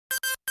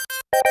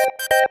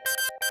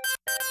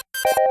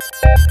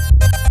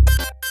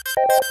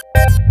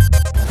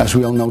As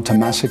we all know,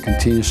 Temasek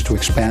continues to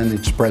expand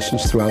its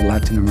presence throughout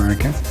Latin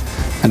America.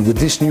 And with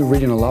this new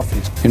regional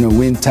office,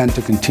 we intend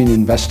to continue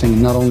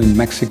investing not only in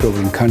Mexico,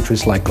 but in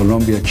countries like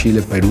Colombia,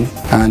 Chile, Peru,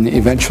 and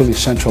eventually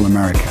Central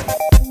America.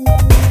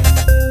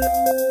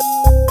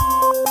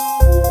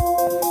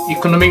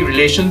 Economic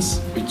relations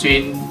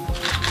between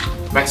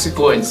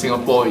Mexico and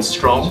Singapore is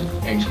strong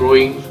and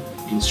growing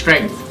in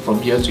strength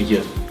from year to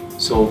year.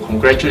 So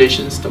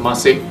congratulations,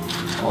 Temasek,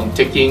 on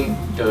taking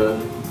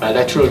the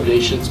bilateral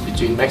relations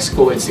between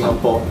Mexico and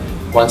Singapore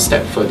one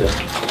step further.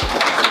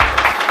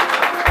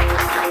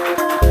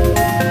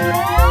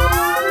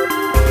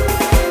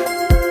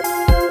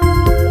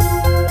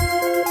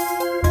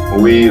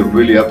 We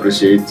really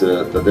appreciate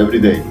that every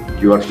day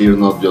you are here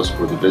not just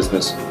for the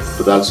business,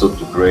 but also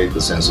to create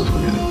a sense of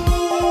community.